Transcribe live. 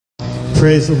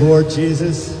Praise the Lord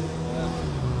Jesus.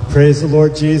 Praise the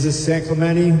Lord Jesus. San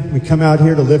Clemente, we come out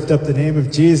here to lift up the name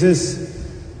of Jesus,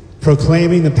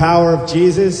 proclaiming the power of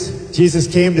Jesus. Jesus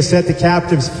came to set the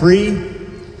captives free.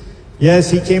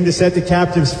 Yes, he came to set the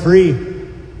captives free.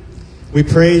 We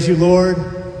praise you, Lord.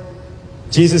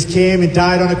 Jesus came and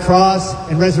died on a cross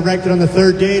and resurrected on the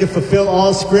third day to fulfill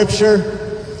all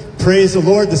Scripture. Praise the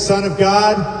Lord, the Son of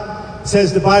God.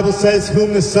 The Bible says,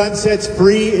 whom the Son sets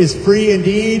free is free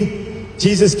indeed.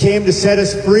 Jesus came to set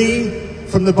us free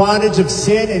from the bondage of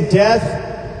sin and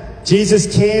death.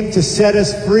 Jesus came to set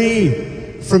us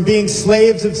free from being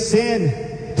slaves of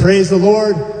sin. Praise the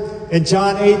Lord. In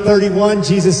John 8:31,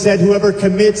 Jesus said, whoever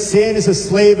commits sin is a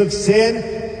slave of sin,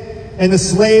 and the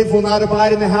slave will not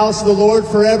abide in the house of the Lord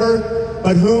forever,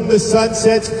 but whom the Son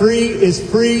sets free is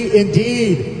free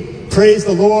indeed. Praise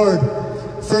the Lord.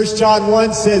 1 John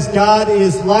 1 says, God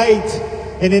is light,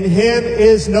 and in him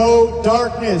is no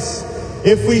darkness.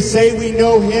 If we say we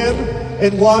know him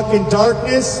and walk in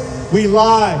darkness, we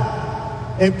lie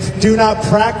and do not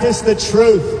practice the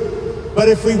truth. But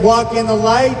if we walk in the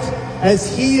light,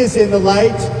 as he is in the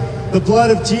light, the blood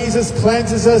of Jesus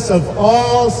cleanses us of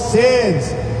all sins.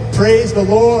 Praise the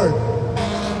Lord.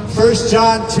 1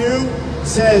 John 2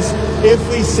 says, if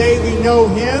we say we know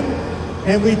him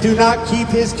and we do not keep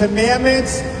his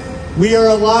commandments, we are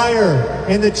a liar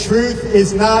and the truth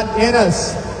is not in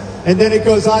us. And then it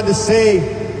goes on to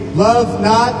say, love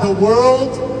not the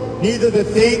world, neither the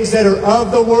things that are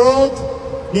of the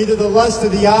world, neither the lust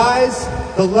of the eyes,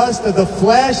 the lust of the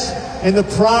flesh, and the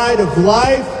pride of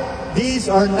life. These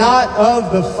are not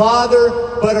of the Father,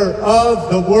 but are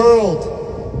of the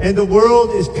world. And the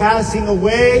world is passing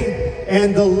away,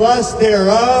 and the lust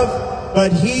thereof,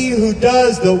 but he who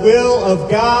does the will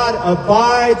of God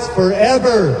abides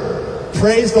forever.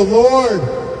 Praise the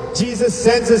Lord. Jesus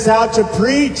sends us out to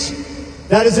preach.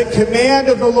 That is a command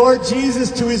of the Lord Jesus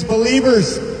to his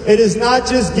believers. It is not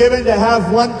just given to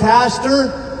have one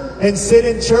pastor and sit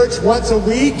in church once a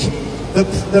week.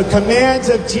 The commands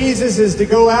of Jesus is to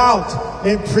go out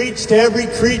and preach to every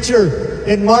creature.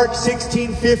 In Mark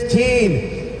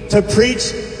 16:15, to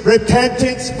preach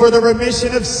repentance for the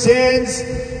remission of sins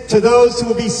to those who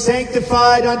will be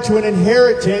sanctified unto an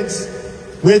inheritance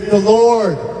with the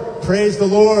Lord. Praise the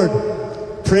Lord.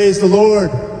 Praise the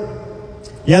Lord.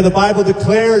 Yeah, the Bible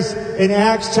declares in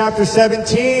Acts chapter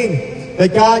 17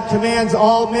 that God commands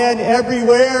all men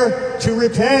everywhere to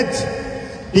repent,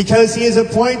 because he has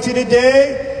appointed a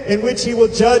day in which he will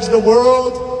judge the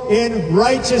world in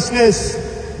righteousness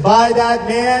by that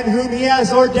man whom he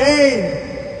has ordained.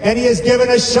 And he has given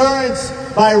assurance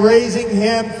by raising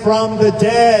him from the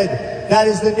dead. That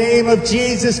is the name of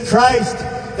Jesus Christ,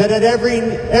 that at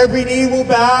every knee will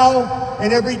bow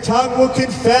and every tongue will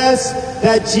confess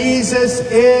that Jesus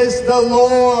is the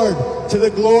Lord, to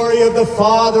the glory of the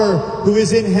Father who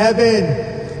is in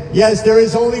heaven. Yes, there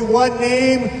is only one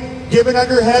name given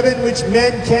under heaven which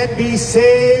men can be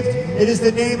saved. It is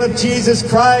the name of Jesus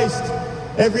Christ.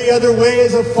 Every other way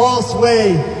is a false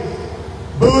way.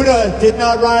 Buddha did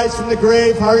not rise from the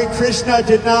grave. Hare Krishna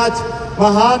did not.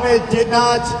 Muhammad did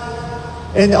not.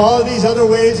 And all of these other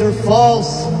ways are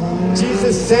false.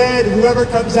 Jesus said, whoever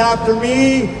comes after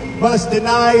me must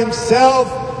deny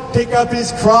himself, pick up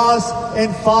his cross,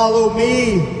 and follow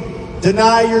me.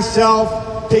 Deny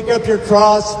yourself, pick up your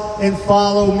cross, and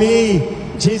follow me.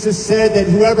 Jesus said that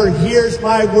whoever hears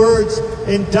my words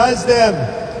and does them,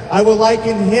 I will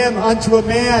liken him unto a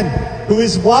man who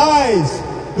is wise,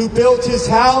 who built his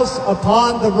house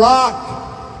upon the rock.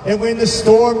 And when the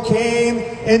storm came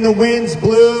and the winds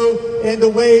blew and the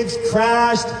waves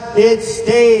crashed, it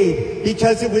stayed,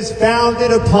 because it was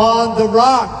founded upon the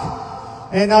rock.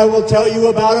 And I will tell you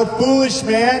about a foolish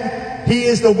man. He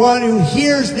is the one who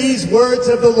hears these words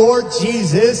of the Lord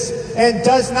Jesus and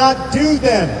does not do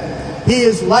them. He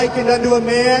is likened unto a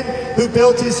man who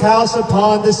built his house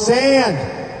upon the sand.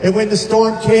 And when the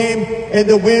storm came and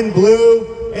the wind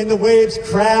blew and the waves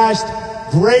crashed,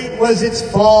 great was its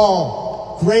fall.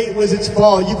 Great was its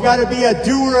fall. You've got to be a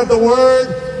doer of the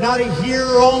word, not a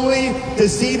hearer only,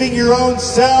 deceiving your own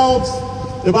selves.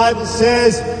 The Bible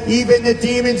says, even the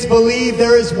demons believe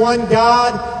there is one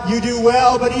God. You do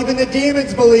well, but even the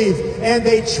demons believe, and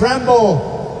they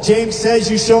tremble. James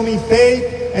says, you show me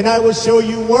faith, and I will show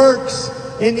you works.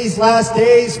 In these last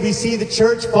days, we see the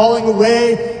church falling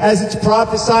away as it's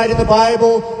prophesied in the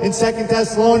Bible in 2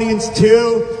 Thessalonians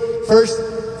 2,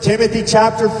 1 Timothy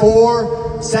chapter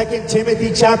 4, 2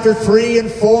 Timothy chapter 3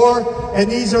 and 4. And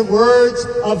these are words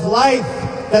of life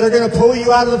that are going to pull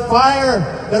you out of the fire,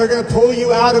 that are going to pull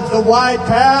you out of the wide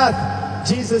path.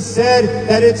 Jesus said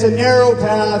that it's a narrow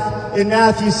path in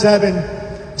Matthew 7.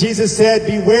 Jesus said,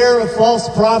 beware of false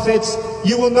prophets.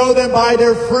 You will know them by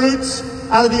their fruits.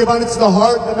 Out of the abundance of the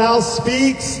heart, the mouth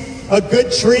speaks. A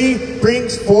good tree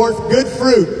brings forth good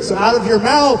fruit. So out of your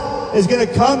mouth is going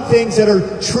to come things that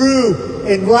are true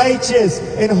and righteous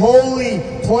and holy,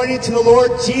 pointing to the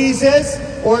Lord Jesus.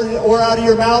 Or out of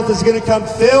your mouth is going to come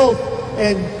filth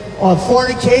and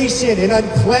fornication and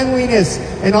uncleanliness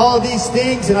and all of these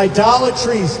things and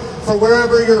idolatries. For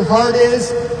wherever your heart is,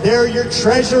 there your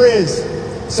treasure is.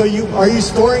 So are you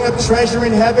storing up treasure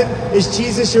in heaven? Is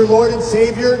Jesus your Lord and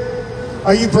Savior?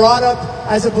 Are you brought up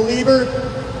as a believer?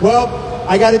 Well,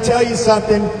 I got to tell you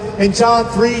something. In John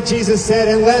 3, Jesus said,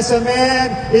 unless a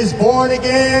man is born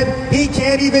again, he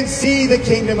can't even see the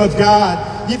kingdom of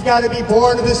God. You've got to be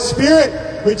born of the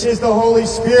Spirit, which is the Holy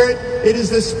Spirit. It is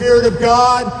the Spirit of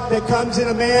God that comes in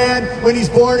a man when he's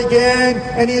born again,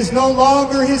 and he is no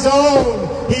longer his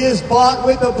own. He is bought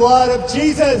with the blood of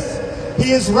Jesus.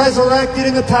 He is resurrected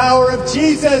in the power of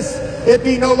Jesus. It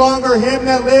be no longer him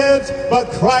that lives,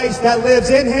 but Christ that lives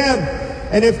in him.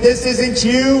 And if this isn't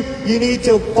you, you need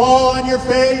to fall on your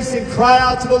face and cry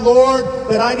out to the Lord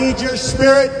that I need your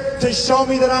Spirit to show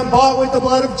me that I'm bought with the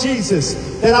blood of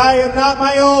Jesus, that I am not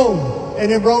my own.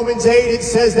 And in Romans 8, it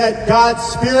says that God's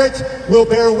Spirit will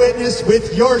bear witness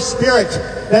with your spirit,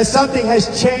 that something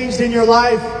has changed in your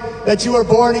life, that you are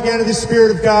born again of the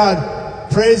Spirit of God.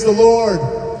 Praise the Lord.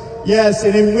 Yes,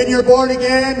 and when you're born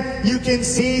again, you can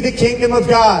see the kingdom of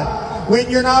God. When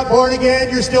you're not born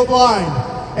again, you're still blind.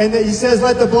 And he says,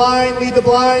 let the blind lead the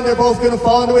blind. They're both going to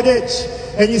fall into a ditch.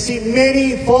 And you see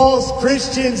many false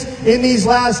Christians in these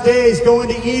last days going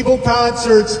to evil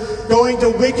concerts, going to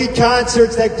wicked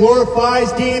concerts that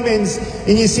glorifies demons.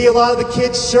 And you see a lot of the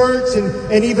kids' shirts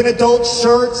and even adult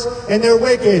shirts, and they're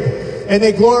wicked. And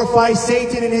they glorify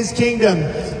Satan and his kingdom.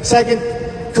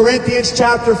 2 Corinthians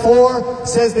chapter 4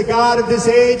 says the God of this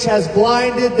age has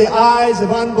blinded the eyes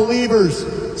of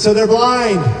unbelievers. So they're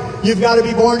blind. You've got to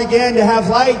be born again to have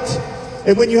light.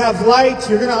 And when you have light,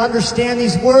 you're going to understand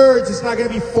these words. It's not going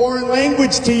to be foreign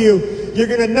language to you. You're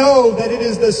going to know that it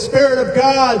is the Spirit of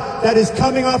God that is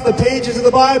coming off the pages of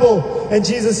the Bible. And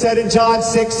Jesus said in John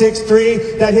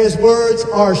 6:3 that his words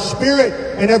are spirit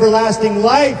and everlasting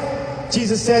life.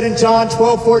 Jesus said in John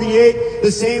 12:48,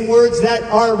 the same words that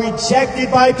are rejected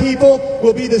by people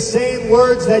will be the same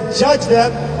words that judge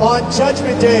them on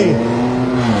Judgment Day.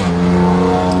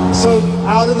 So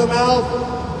out of the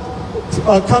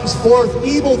mouth comes forth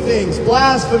evil things,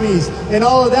 blasphemies, and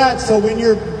all of that. So when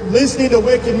you're listening to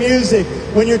wicked music,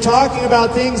 when you're talking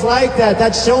about things like that,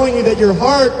 that's showing you that your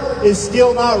heart is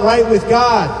still not right with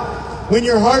God. When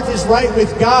your heart is right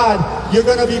with God, you're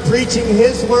going to be preaching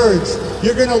his words.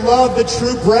 You're going to love the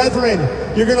true brethren.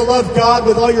 You're going to love God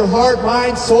with all your heart,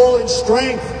 mind, soul, and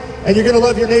strength. And you're going to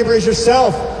love your neighbor as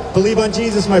yourself. Believe on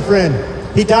Jesus, my friend.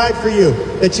 He died for you,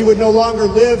 that you would no longer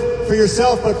live for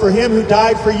yourself, but for him who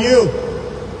died for you.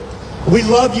 We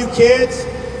love you kids.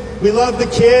 We love the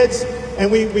kids. And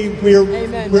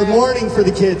we're mourning for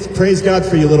the kids. Praise God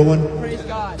for you, little one. Praise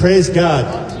God. Praise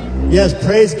God. Yes,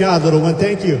 praise God, little one.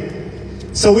 Thank you.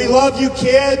 So we love you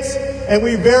kids, and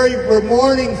we're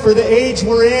mourning for the age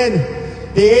we're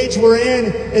in. The age we're in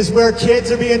is where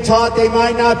kids are being taught they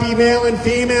might not be male and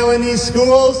female in these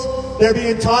schools. They're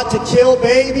being taught to kill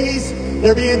babies.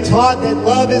 They're being taught that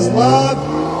love is love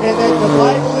and that the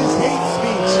Bible is hate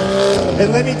speech.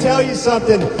 And let me tell you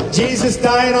something. Jesus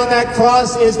dying on that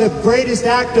cross is the greatest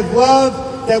act of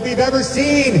love that we've ever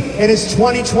seen. And it's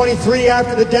 2023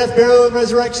 after the death, burial, and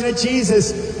resurrection of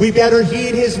Jesus. We better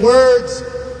heed his words.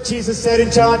 Jesus said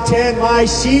in John 10, my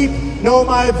sheep know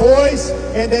my voice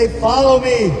and they follow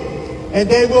me. And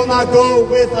they will not go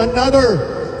with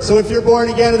another. So if you're born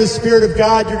again of the Spirit of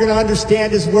God, you're going to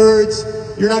understand his words.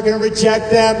 You're not going to reject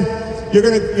them. You're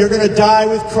going to die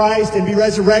with Christ and be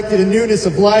resurrected in newness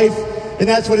of life. And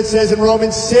that's what it says in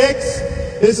Romans 6.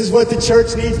 This is what the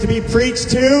church needs to be preached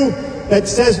to. That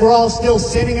says we're all still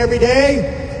sinning every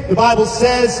day. The Bible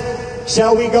says,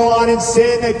 shall we go on in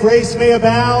sin that grace may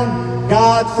abound?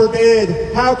 God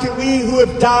forbid. How can we who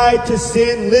have died to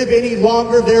sin live any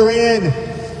longer therein?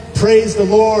 Praise the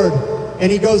Lord.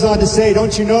 And he goes on to say,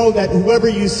 don't you know that whoever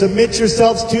you submit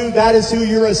yourselves to, that is who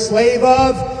you're a slave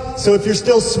of? So if you're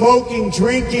still smoking,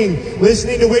 drinking,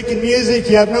 listening to wicked music,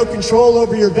 you have no control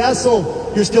over your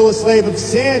vessel, you're still a slave of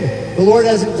sin. The Lord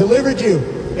hasn't delivered you,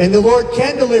 and the Lord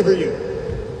can deliver you.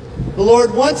 The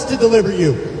Lord wants to deliver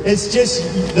you. It's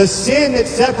just the sin that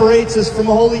separates us from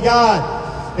a holy God.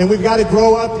 And we've got to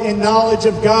grow up in knowledge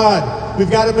of God.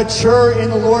 We've got to mature in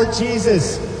the Lord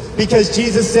Jesus. Because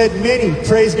Jesus said many,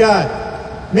 praise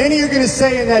God, many are going to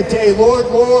say in that day, Lord,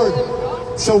 Lord,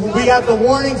 So we have the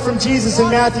warning from Jesus in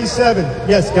Matthew 7.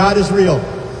 Yes, God is real.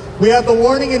 We have the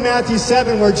warning in Matthew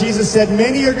 7 where Jesus said,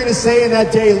 many are going to say in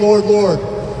that day, Lord, Lord.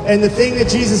 And the thing that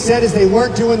Jesus said is they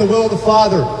weren't doing the will of the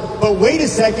Father. But wait a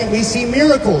second, we see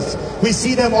miracles. We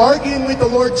see them arguing with the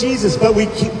Lord Jesus, but we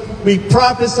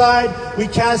prophesied, we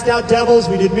cast out devils,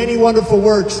 we did many wonderful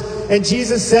works. And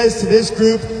Jesus says to this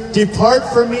group,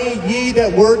 depart from me, ye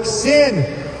that work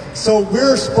sin. So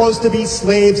we're supposed to be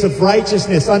slaves of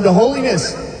righteousness unto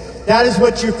holiness. That is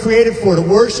what you're created for, to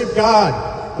worship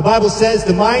God. The Bible says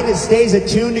the mind that stays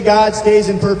attuned to God stays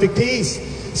in perfect peace.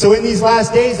 So in these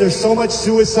last days, there's so much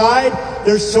suicide,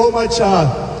 there's so much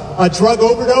drug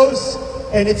overdose,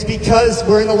 and it's because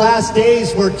we're in the last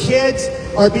days where kids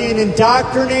are being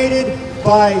indoctrinated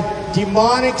by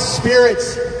demonic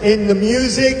spirits in the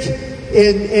music,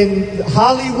 in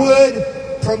Hollywood,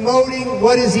 promoting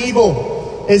what is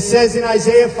evil. It says in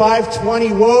Isaiah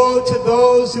 5:20, woe to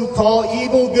those who call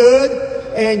evil good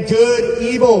and good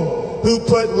evil, who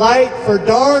put light for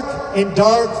dark and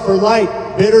dark for light,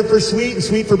 bitter for sweet and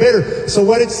sweet for bitter. So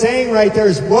what it's saying right there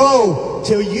is, woe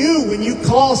to you when you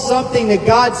call something that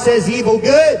God says evil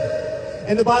good.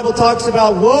 And the Bible talks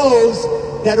about woes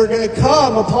that are going to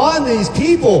come upon these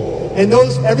people. And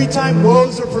those, every time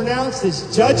woes are pronounced,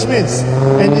 it's judgments.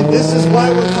 And this is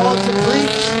why we're called to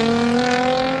preach.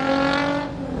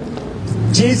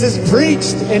 Jesus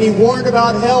preached and he warned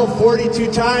about hell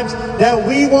 42 times that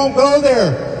we won't go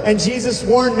there. And Jesus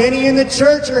warned many in the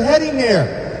church are heading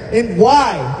there. And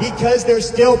why? Because they're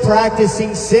still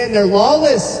practicing sin. They're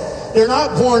lawless. They're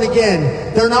not born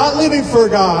again. They're not living for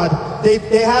God. They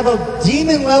have a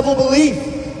demon level belief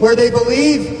where they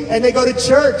believe and they go to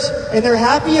church and they're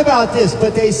happy about this,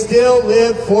 but they still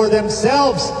live for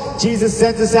themselves. Jesus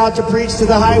sent us out to preach to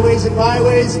the highways and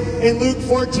byways in Luke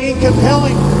 14,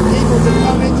 compelling people to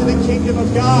come into the kingdom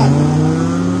of God.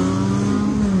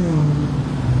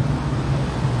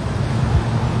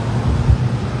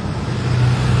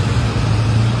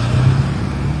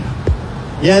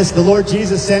 Yes, the Lord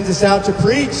Jesus sends us out to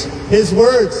preach his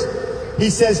words.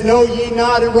 He says, know ye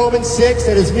not in Romans 6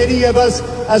 that as many of us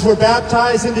as were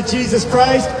baptized into Jesus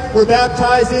Christ were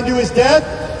baptized into his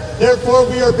death? Therefore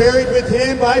we are buried with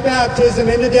him by baptism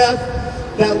into death,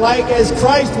 that like as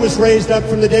Christ was raised up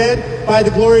from the dead by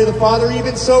the glory of the Father,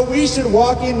 even so we should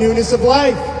walk in newness of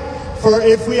life. For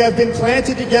if we have been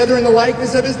planted together in the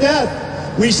likeness of his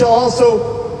death, we shall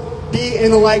also be in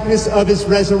the likeness of his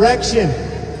resurrection.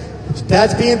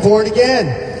 That's being born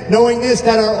again. Knowing this,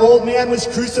 that our old man was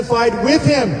crucified with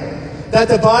him, that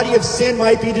the body of sin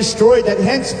might be destroyed, that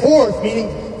henceforth, meaning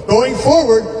going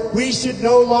forward, we should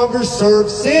no longer serve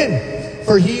sin.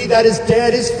 For he that is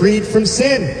dead is freed from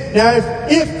sin. Now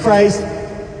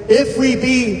if we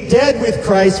be dead with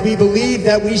Christ, we believe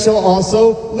that we shall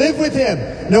also live with him,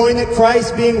 knowing that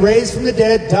Christ, being raised from the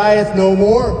dead, dieth no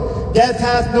more. Death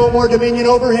hath no more dominion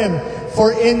over him.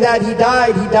 For in that he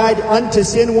died unto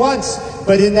sin once,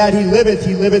 but in that he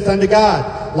liveth unto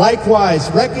God. Likewise,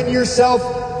 reckon yourself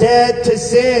dead to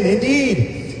sin,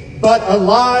 indeed, but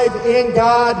alive in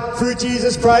God through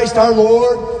Jesus Christ our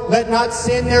Lord. Let not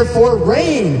sin therefore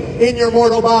reign in your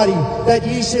mortal body, that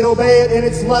ye should obey it in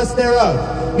its lust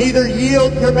thereof. Neither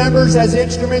yield your members as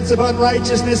instruments of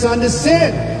unrighteousness unto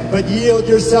sin, but yield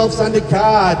yourselves unto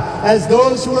God as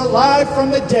those who are alive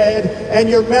from the dead, and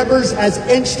your members as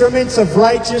instruments of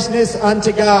righteousness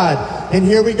unto God. And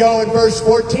here we go in verse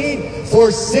 14.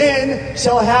 For sin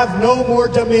shall have no more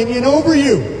dominion over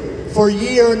you. For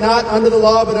ye are not under the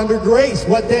law, but under grace.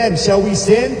 What then? Shall we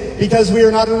sin because we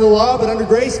are not under the law, but under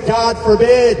grace? God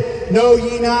forbid. Know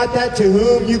ye not that to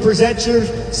whom you present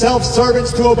yourselves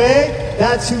servants to obey,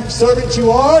 that's whose servant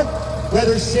you are?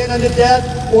 Whether sin unto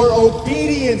death or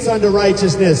obedience unto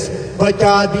righteousness. But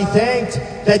God be thanked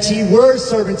that ye were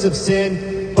servants of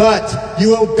sin, but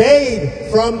you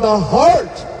obeyed from the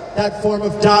heart that form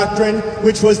of doctrine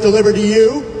which was delivered to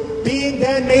you. Being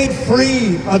then made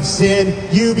free of sin,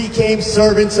 you became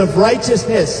servants of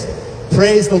righteousness.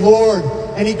 Praise the Lord.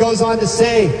 And he goes on to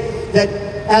say that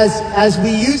as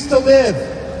we used to live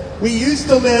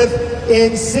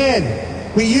in sin.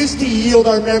 We used to yield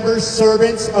our members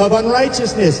servants of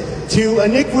unrighteousness to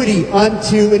iniquity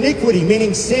unto iniquity,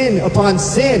 meaning sin upon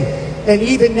sin. And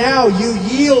even now you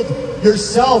yield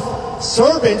yourself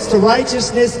servants to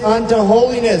righteousness unto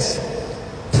holiness.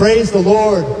 Praise the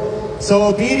Lord. So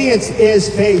obedience is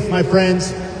faith, my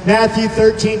friends. Matthew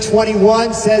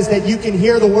 13:21 says that you can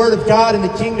hear the word of God in the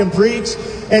kingdom preached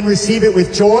and receive it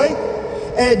with joy,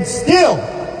 and still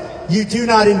you do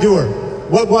not endure.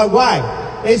 Why?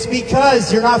 It's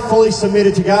because you're not fully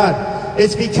submitted to God.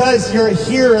 It's because you're a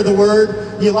hearer of the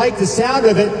word. You like the sound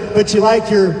of it, but you like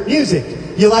your music.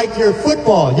 You like your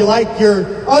football. You like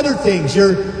your other things.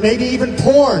 Maybe even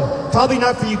porn. Probably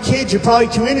not for you kids. You're probably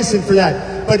too innocent for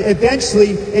that. But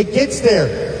eventually, it gets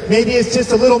there. Maybe it's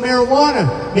just a little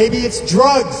marijuana. Maybe it's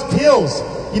drugs, pills.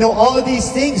 You know, all of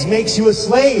these things makes you a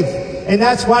slave. And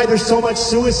that's why there's so much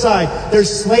suicide.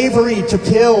 There's slavery to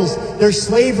pills. There's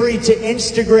slavery to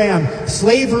Instagram.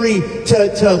 Slavery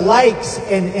to likes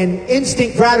and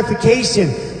instant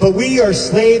gratification. But we are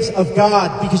slaves of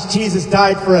God because Jesus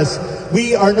died for us.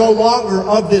 We are no longer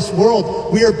of this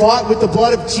world. We are bought with the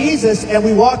blood of Jesus, and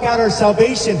we walk out our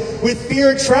salvation with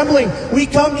fear and trembling. We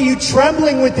come to you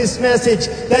trembling with this message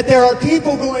that there are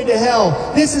people going to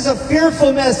hell. This is a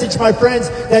fearful message, my friends,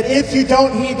 that if you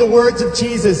don't heed the words of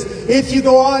Jesus, if you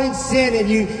go on in sin and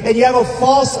you have a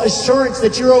false assurance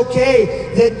that you're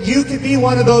okay, that you could be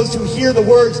one of those who hear the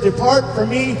words, "Depart from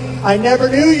me, I never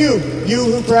knew you, you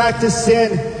who practice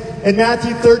sin." In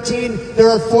Matthew 13, there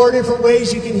are 4 different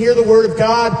ways you can hear the Word of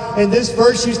God. And this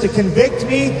verse used to convict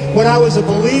me when I was a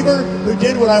believer who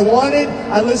did what I wanted.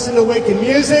 I listened to wicked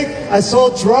music. I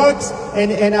sold drugs.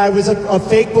 And I was a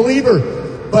fake believer.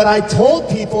 But I told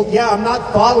people, yeah, I'm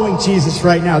not following Jesus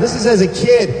right now. This is as a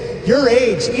kid, your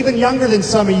age, even younger than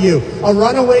some of you. A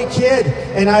runaway kid.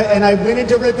 And I went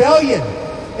into rebellion.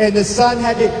 And the Son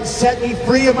had to set me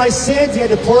free of my sins. He had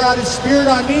to pour out His Spirit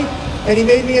on me. And He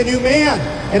made me a new man.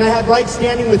 And I had right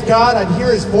standing with God. I'd hear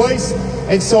His voice.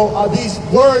 And so these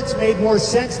words made more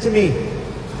sense to me.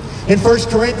 In 1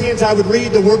 Corinthians, I would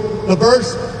read the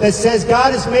verse that says,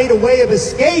 God has made a way of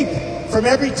escape from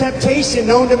every temptation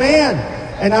known to man.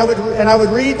 And I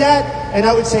would read that, and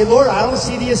I would say, Lord, I don't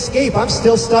see the escape. I'm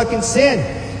still stuck in sin.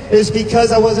 It's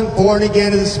because I wasn't born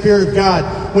again of the Spirit of God.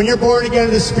 When you're born again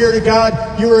of the Spirit of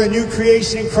God, you are a new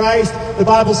creation in Christ. The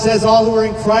Bible says all who are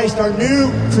in Christ are new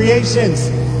creations.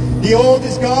 The old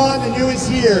is gone, the new is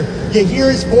here. You hear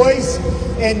His voice,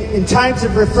 and in times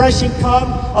of refreshing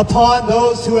come upon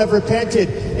those who have repented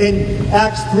in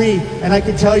Acts 3. And I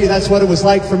can tell you that's what it was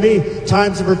like for me.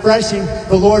 Times of refreshing,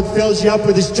 the Lord fills you up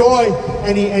with His joy,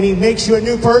 and He makes you a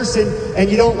new person, and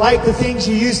you don't like the things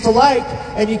you used to like,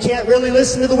 and you can't really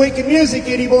listen to the wicked music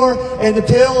anymore, and the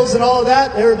pills and all of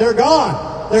that, they're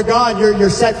gone. They're gone. You're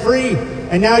set free.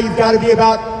 And now you've got to be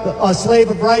about a slave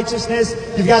of righteousness.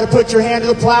 You've got to put your hand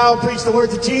to the plow and preach the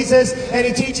words of Jesus. And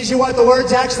He teaches you what the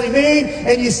words actually mean.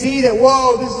 And you see that,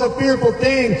 whoa, this is a fearful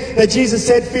thing. That Jesus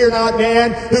said, fear not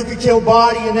man who could kill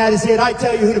body, and that is it. I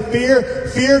tell you who to fear.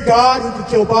 Fear God who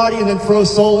could kill body and then throw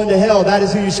soul into hell. That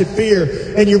is who you should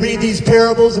fear. And you read these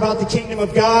parables about the kingdom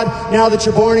of God now that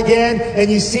you're born again. And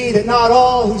you see that not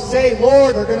all who say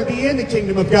Lord are going to be in the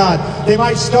kingdom of God. They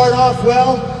might start off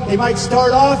well. They might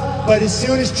start off, but as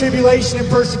soon as tribulation and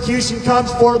persecution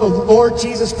comes for the Lord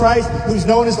Jesus Christ, who's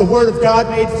known as the Word of God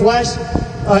made flesh,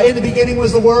 in the beginning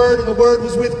was the Word, and the Word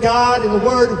was with God, and the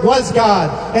Word was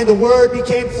God. And the Word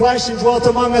became flesh and dwelt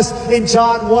among us in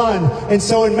John 1. And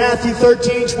so in Matthew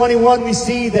 13:21, we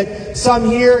see that some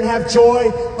hear and have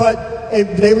joy, but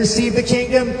they receive the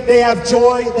kingdom, they have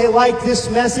joy, they like this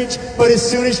message, but as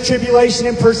soon as tribulation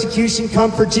and persecution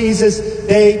come for Jesus,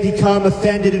 they become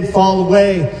offended and fall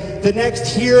away. The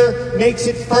next hearer makes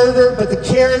it further, but the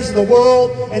cares of the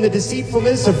world and the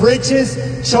deceitfulness of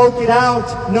riches choke it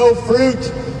out. No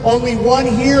fruit. Only one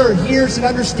hearer hears and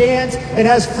understands and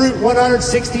has fruit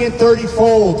 160 and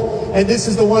 30-fold. And this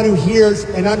is the one who hears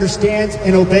and understands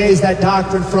and obeys that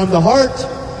doctrine from the heart.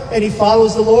 And he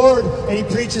follows the Lord, and he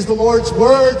preaches the Lord's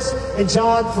words. In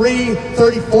John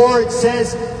 3:34, it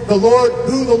says, the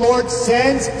Lord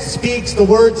sends speaks the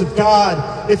words of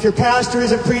God. If your pastor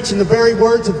isn't preaching the very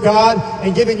words of God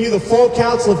and giving you the full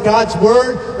counsel of God's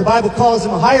word, the Bible calls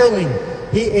him a hireling.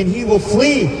 He will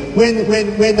flee when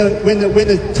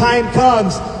the time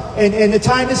comes. And the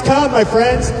time has come, my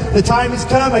friends. The time has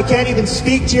come. I can't even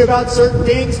speak to you about certain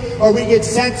things, or we get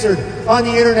censored on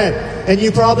the internet. And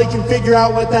you probably can figure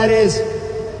out what that is.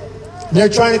 They're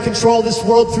trying to control this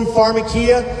world through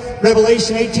pharmakia.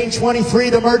 Revelation 18:23,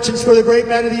 the merchants were the great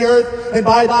men of the earth, and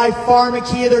by thy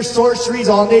pharmakia, their sorceries,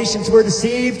 all nations were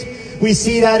deceived. We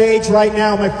see that age right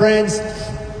now, my friends.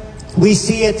 We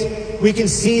see it. We can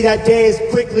see that day is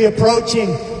quickly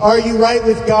approaching. Are you right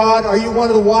with God? Are you one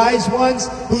of the wise ones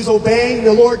who's obeying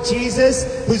the Lord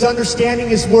Jesus, who's understanding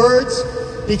His words?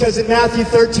 Because in Matthew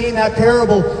 13, that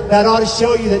parable, that ought to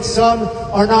show you that some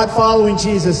are not following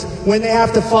Jesus. When they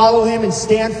have to follow Him and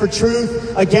stand for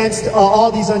truth against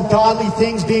all these ungodly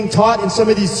things being taught in some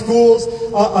of these schools,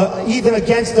 even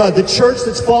against the church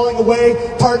that's falling away,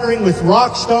 partnering with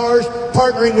rock stars,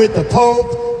 partnering with the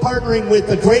Pope, partnering with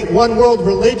the great one world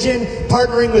religion,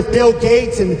 partnering with Bill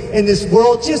Gates and this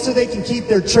world just so they can keep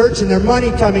their church and their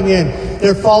money coming in.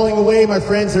 They're falling away, my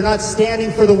friends. They're not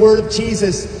standing for the word of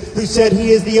Jesus, who said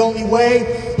he is the only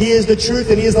way, he is the truth,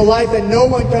 and he is the life, and no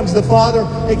one comes to the Father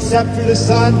except through the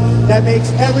Son. That makes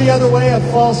every other way a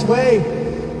false way.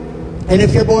 And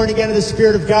if you're born again of the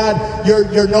Spirit of God,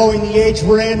 you're knowing the age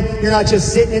we're in. You're not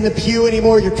just sitting in the pew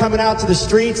anymore. You're coming out to the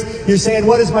streets. You're saying,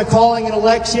 what is my calling and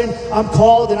election? I'm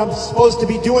called and I'm supposed to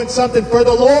be doing something for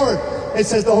the Lord. It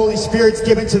says the Holy Spirit's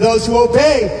given to those who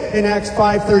obey in Acts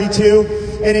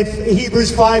 5:32. And in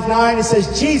Hebrews 5:9, it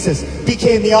says Jesus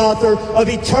became the author of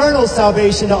eternal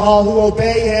salvation to all who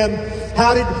obey him.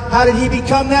 How did he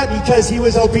become that? Because he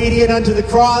was obedient unto the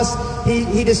cross.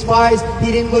 He despised,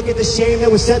 he didn't look at the shame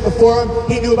that was set before him.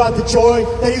 He knew about the joy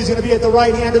that he was going to be at the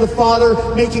right hand of the Father,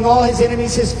 making all his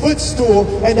enemies his footstool,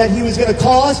 and that he was going to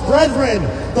call us brethren.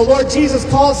 The Lord Jesus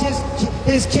calls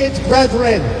his kids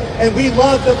brethren. And we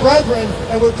love the brethren,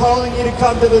 and we're calling you to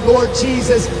come to the Lord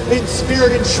Jesus in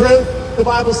spirit and truth. The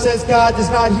Bible says God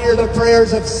does not hear the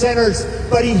prayers of sinners,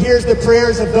 but he hears the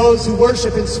prayers of those who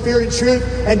worship in spirit and truth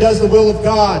and does the will of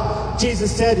God.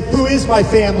 Jesus said, who is my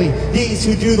family? These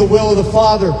who do the will of the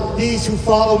Father, these who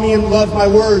follow me and love my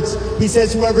words. He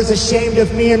says, whoever's ashamed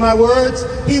of me and my words,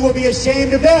 he will be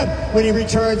ashamed of them when he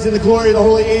returns in the glory of the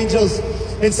holy angels.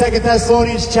 In 2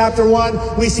 Thessalonians chapter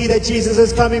 1, we see that Jesus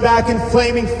is coming back in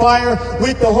flaming fire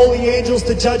with the holy angels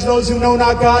to judge those who know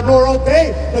not God nor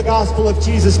obey the gospel of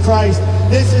Jesus Christ.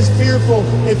 This is fearful.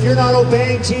 If you're not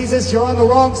obeying Jesus, you're on the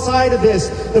wrong side of this.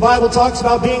 The Bible talks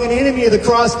about being an enemy of the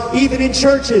cross, even in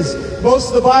churches. Most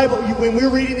of the Bible, when we're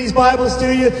reading these Bibles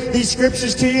to you, these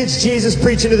scriptures to you, it's Jesus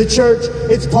preaching to the church.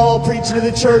 It's Paul preaching to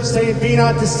the church saying, be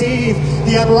not deceived.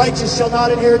 The unrighteous shall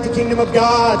not inherit the kingdom of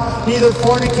God. Neither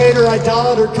fornicator,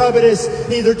 idolater, covetous,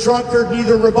 neither drunkard,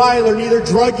 neither reviler, neither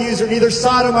drug user, neither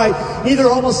sodomite, neither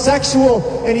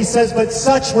homosexual. And he says, but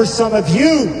such were some of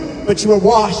you, but you were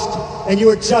washed and you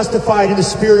are justified in the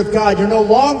Spirit of God. You're no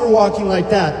longer walking like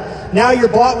that. Now you're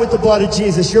bought with the blood of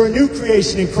Jesus. You're a new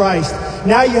creation in Christ.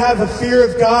 Now you have a fear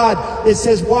of God. It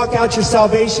says walk out your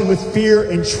salvation with fear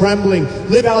and trembling.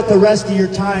 Live out the rest of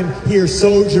your time here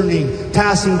sojourning,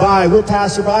 passing by. We're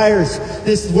passerbyers.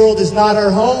 This world is not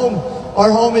our home. Our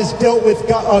home is built with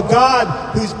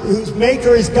God whose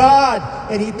maker is God.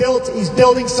 And he's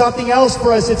building something else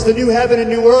for us. It's the new heaven and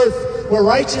new earth where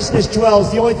righteousness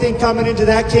dwells. The only thing coming into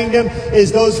that kingdom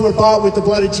is those who are bought with the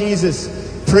blood of Jesus.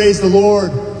 Praise the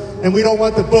Lord. And we don't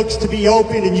want the books to be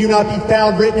opened and you not be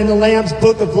found written in the Lamb's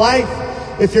book of life.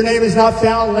 If your name is not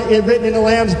found written in the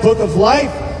Lamb's book of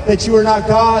life, that you are not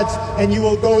God's, and you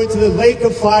will go into the lake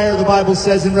of fire, the Bible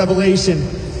says in Revelation.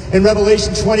 In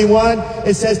Revelation 21,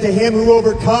 it says, to him who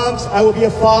overcomes, I will be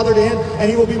a father to him, and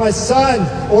he will be my son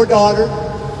or daughter.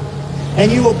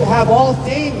 And you will have all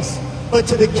things. But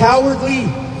to the cowardly,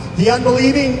 the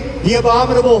unbelieving, the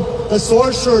abominable, the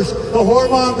sorcerers, the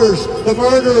whoremongers, the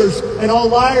murderers, and all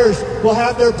liars will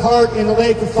have their part in the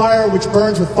lake of fire, which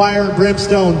burns with fire and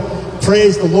brimstone.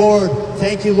 Praise the Lord.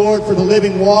 Thank you, Lord, for the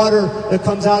living water that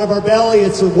comes out of our belly.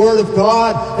 It's the word of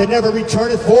God that never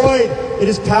returneth void. It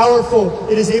is powerful.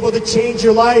 It is able to change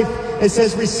your life. It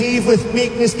says, receive with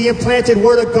meekness the implanted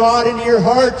word of God into your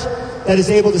heart that is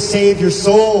able to save your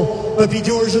soul. But be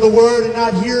doers of the word and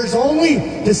not hearers only,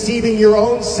 deceiving your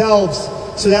own selves.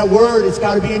 So that word, it's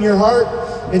got to be in your heart.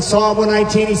 In Psalm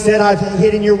 119, he said, I've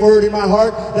hidden your word in my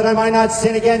heart that I might not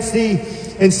sin against thee.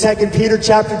 In 2 Peter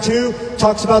chapter 2,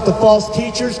 talks about the false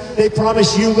teachers. They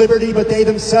promise you liberty, but they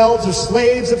themselves are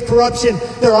slaves of corruption.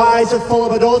 Their eyes are full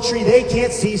of adultery. They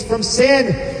can't cease from sin.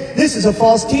 This is a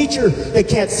false teacher that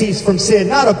can't cease from sin,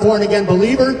 not a born-again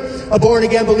believer. A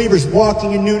born-again believer is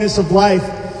walking in newness of life.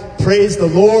 Praise the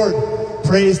Lord.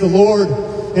 Praise the Lord.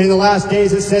 And in the last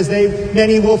days it says,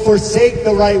 many will forsake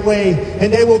the right way,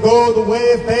 and they will go the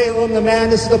way of Balaam, the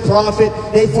madness of the prophet.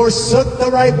 They forsook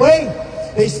the right way.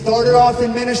 They started off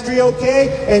in ministry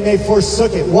okay, and they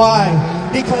forsook it. Why?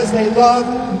 Because they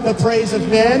loved the praise of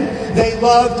men. They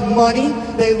loved money.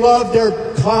 They loved their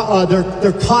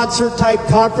concert-type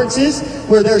conferences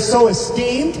where they're so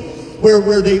esteemed,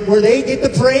 where they get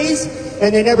the praise,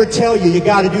 and they never tell you, you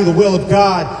got to do the will of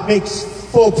God. Make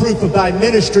full proof of thy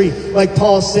ministry, like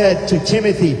Paul said to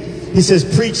Timothy. He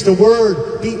says, preach the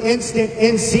word, be instant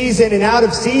in season and out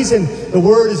of season. The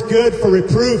word is good for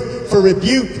reproof, for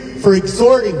rebuke, for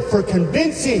exhorting, for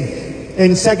convincing.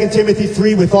 In 2 Timothy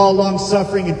 3, with all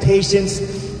long-suffering and patience,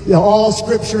 all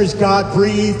scripture is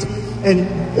God-breathed, and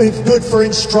it's good for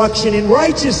instruction in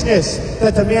righteousness,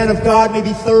 that the man of God may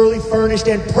be thoroughly furnished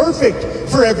and perfect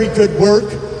for every good work.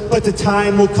 But the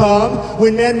time will come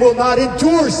when men will not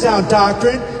endure sound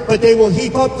doctrine, but they will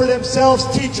heap up for themselves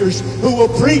teachers who will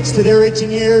preach to their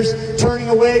itching ears, turning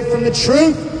away from the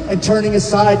truth and turning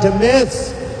aside to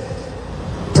myths.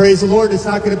 Praise the Lord, it's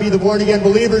not going to be the born-again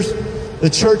believers. The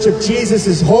church of Jesus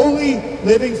is holy,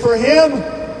 living for Him,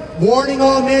 warning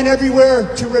all men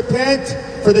everywhere to repent,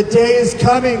 for the day is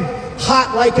coming,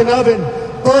 hot like an oven,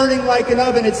 burning like an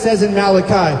oven, it says in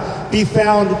Malachi. Be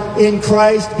found in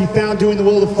Christ, be found doing the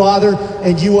will of the Father,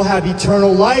 and you will have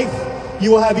eternal life.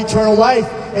 You will have eternal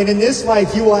life. And in this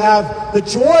life, you will have the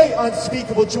joy,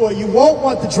 unspeakable joy. You won't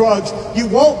want the drugs. You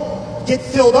won't get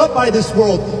filled up by this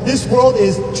world. This world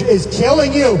is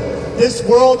killing you. This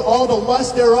world, all the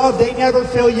lust thereof, they never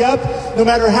fill you up. No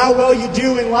matter how well you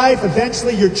do in life,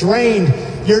 eventually you're drained.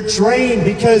 You're drained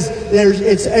because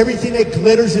it's everything that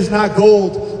glitters is not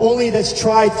gold. Only that's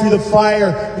tried through the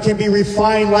fire can be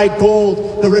refined like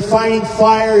gold. The refining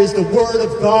fire is the Word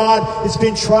of God. It's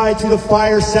been tried through the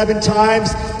fire 7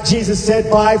 times. Jesus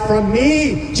said, buy from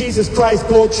me, Jesus Christ,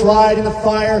 gold tried in the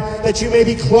fire, that you may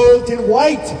be clothed in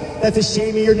white, that the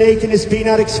shame of your nakedness be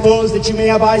not exposed, that you may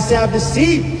have eyes to have to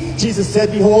see. Jesus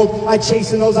said, behold, I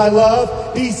chasten those I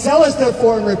love. Be zealous,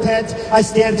 therefore, and repent. I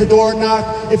stand at the door and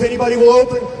knock. If anybody will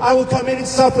open, I will come in and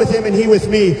sup with him and he with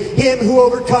me. Him who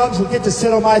overcomes will get to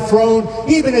sit on my throne,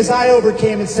 even as I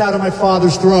overcame and sat on my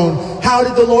Father's throne. How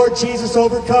did the Lord Jesus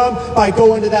overcome? By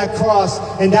going to that cross.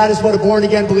 And that is what a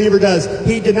born-again believer does.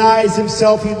 He denies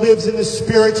himself. He lives in the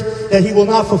Spirit, that he will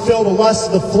not fulfill the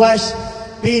lusts of the flesh.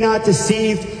 Be not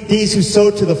deceived. These who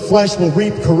sow to the flesh will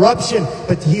reap corruption,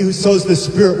 but he who sows the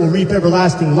Spirit will reap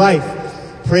everlasting life.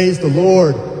 Praise the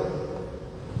Lord.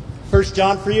 1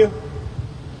 John for you.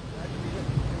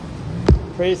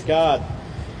 Praise God.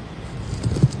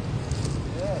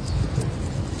 Yes.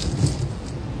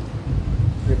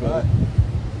 Good, Right.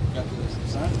 Got to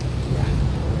this, son?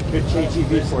 Good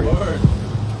KGV for you. Lord.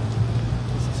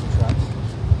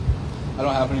 I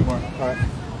don't have any more. All right.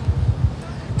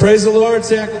 Praise the Lord,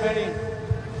 San Clemente.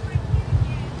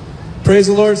 Praise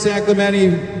the Lord, San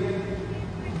Clemente.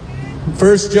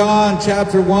 1 John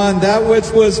chapter 1, that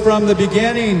which was from the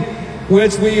beginning,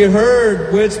 which we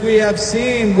heard, which we have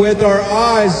seen with our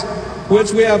eyes,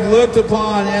 which we have looked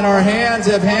upon, and our hands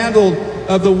have handled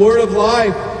of the word of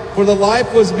life. For the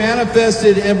life was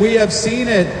manifested, and we have seen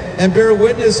it, and bear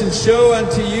witness and show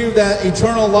unto you that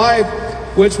eternal life,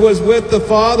 which was with the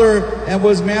Father, and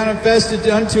was manifested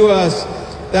unto us.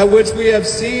 That which we have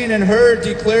seen and heard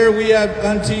declare we have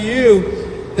unto you,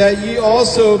 that ye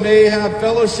also may have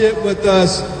fellowship with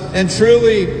us. And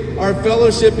truly, our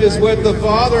fellowship is with the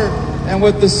Father and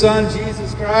with the Son,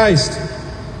 Jesus Christ.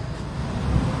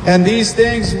 And these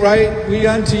things write we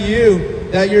unto you,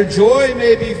 that your joy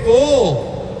may be full.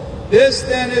 This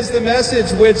then is the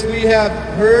message which we have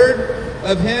heard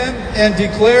of him, and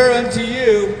declare unto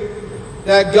you,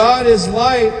 that God is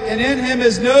light, and in him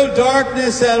is no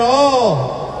darkness at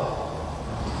all.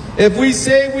 If we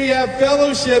say we have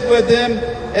fellowship with him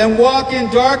and walk in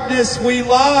darkness, we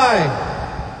lie,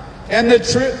 and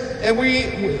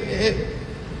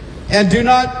do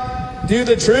not do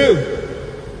the truth.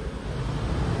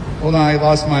 Hold on, I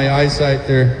lost my eyesight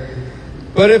there.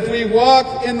 But if we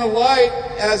walk in the light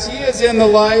as he is in the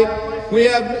light, we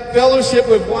have fellowship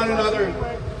with one another.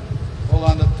 Hold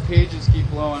on, the pages keep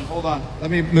blowing. Hold on, let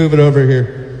me move it over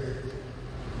here.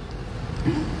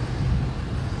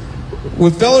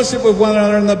 With fellowship with one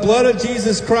another in the blood of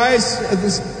Jesus Christ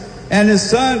and his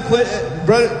Son,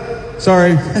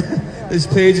 sorry, these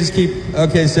pages keep,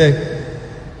 okay, say.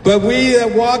 But we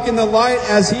that walk in the light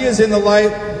as he is in the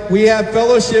light, we have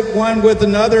fellowship one with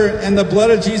another, and the blood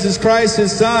of Jesus Christ,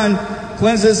 his Son,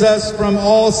 cleanses us from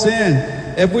all sin.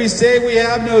 If we say we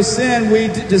have no sin, we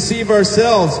deceive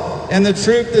ourselves, and the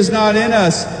truth is not in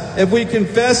us. If we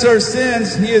confess our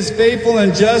sins, he is faithful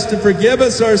and just to forgive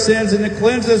us our sins and to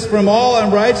cleanse us from all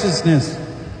unrighteousness.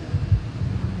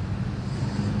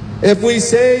 If we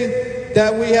say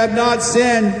that we have not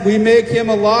sinned, we make him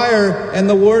a liar, and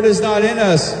the word is not in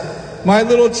us. My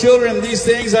little children, these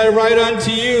things I write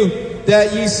unto you,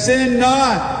 that ye sin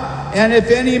not. And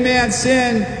if any man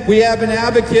sin, we have an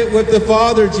advocate with the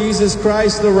Father, Jesus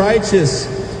Christ the righteous.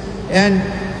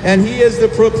 And he is the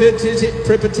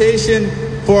propitiation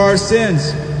for our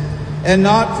sins, and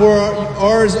not for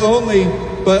ours only,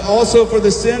 but also for the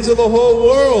sins of the whole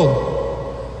world.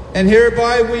 And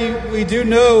hereby we do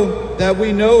know that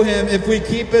we know him, if we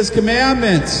keep his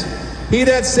commandments. He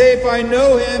that saith, I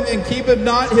know him, and keepeth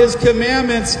not his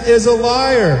commandments, is a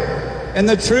liar, and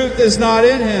the truth is not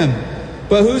in him.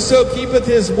 But whoso keepeth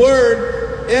his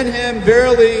word, in him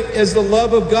verily is the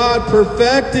love of God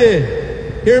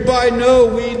perfected. Hereby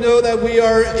we know that we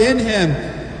are in him.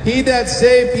 He that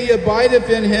saith he abideth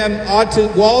in him ought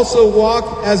to also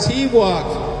walk as he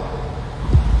walked.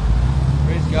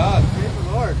 Praise God. Praise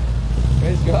the Lord.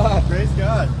 Praise God. Praise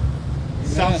God.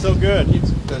 Sounds so good.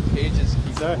 The pages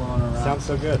keep Sorry. blowing around. Sounds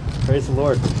so good. Praise the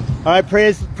Lord. All right,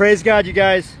 praise God, you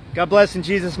guys. God bless in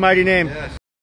Jesus' mighty name. Yes.